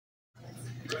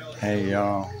Hey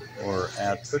y'all, we're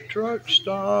at the truck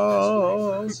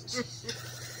stop.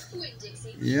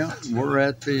 Yeah, we're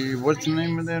at the, what's the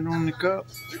name of that on the cup?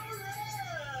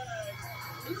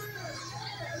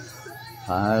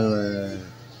 Pilot.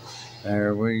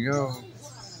 There we go.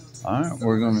 Alright,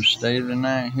 we're going to stay the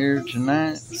night here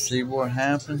tonight, see what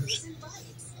happens.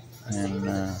 And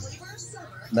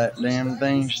that damn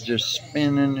thing's just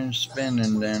spinning and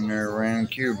spinning down there around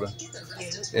Cuba.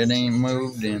 It ain't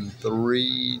moved in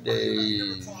 3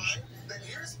 days.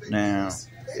 Now,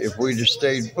 if we'd have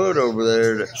stayed put over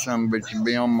there, that sumbitch would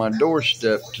be on my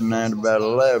doorstep tonight about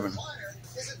 11.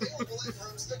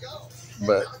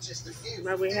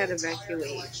 But we had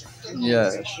evacuation.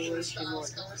 Yes.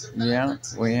 Yeah,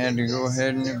 we had to go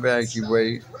ahead and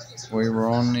evacuate. We were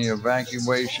on the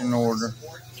evacuation order.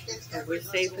 And we're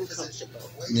safe and comfortable.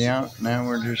 Yeah, now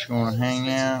we're just going to hang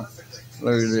out.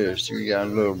 Look at this. We got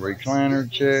little recliner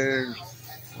chairs.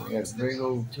 We got a big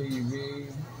old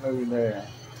TV. Look at that.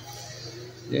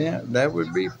 Yeah, that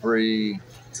would be free.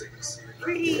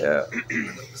 Yeah.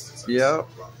 Yep.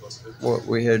 What,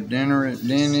 we had dinner at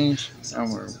Denny's.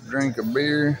 I'm going to drink a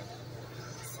beer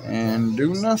and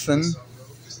do nothing.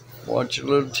 Watch a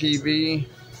little TV.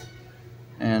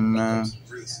 And,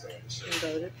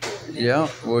 yeah,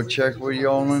 we'll check with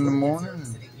y'all in the morning.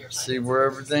 See where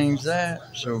everything's at.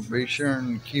 So be sure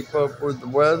and keep up with the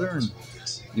weather. And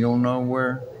you'll know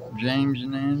where James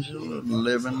and Angela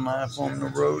living life on the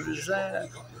road is at.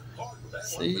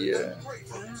 See ya.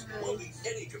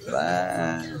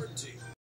 Bye.